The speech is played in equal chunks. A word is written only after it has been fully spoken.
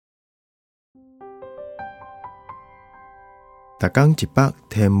逐天一百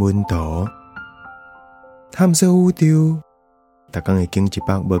天文图，探索宇宙。逐天会经一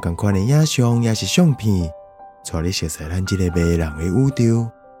百无同款的影像，也是相片，带你熟悉咱这个迷人的宇宙。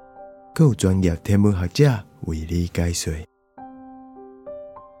更有专业天文学者为你解说。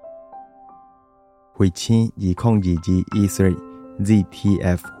卫星2022 E3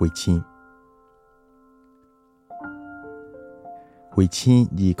 ZTF 卫星。卫星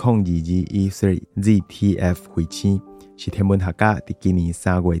2022 E3 ZTF 卫星是天文学家伫今年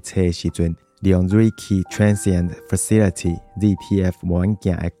3月初的时阵，利用 Zwicky Transient Facility ZTF 望远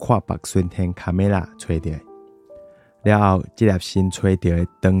镜的跨曝顺天卡梅拉找到。了后，这粒新找到的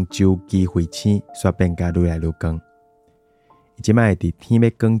长周期卫星煞变甲愈来愈光。伊即摆伫天要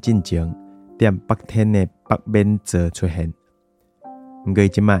光进前，踮北天的北面座出现。不过伊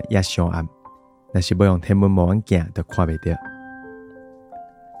即摆也上暗，若是要用天文望远镜就看袂到。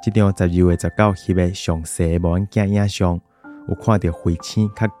这张12月19翕的详细的望远镜影像，有看到卫星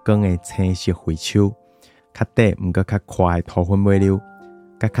较光的青色彗手，较短毋过较快的土粉尾流，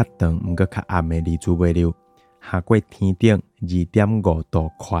甲较长毋过较暗的离子尾流，下过天顶 2.5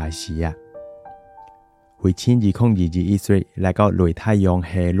 度快的时啊。卫星2022 E3 来到类太阳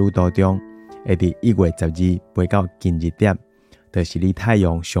系旅途中，会伫1月12飞到近日点，就是离太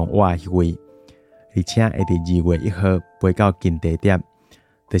阳上晚的迄位，而且会伫2月1号飞到近地点，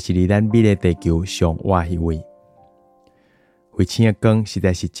就是离咱美丽地球上晚迄位。卫星的光实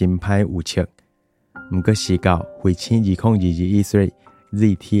在是真歹预测，不过时到卫星2022 E3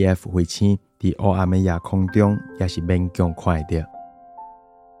 ZTF 卫星伫黑暗的夜空中，也是勉强看得到。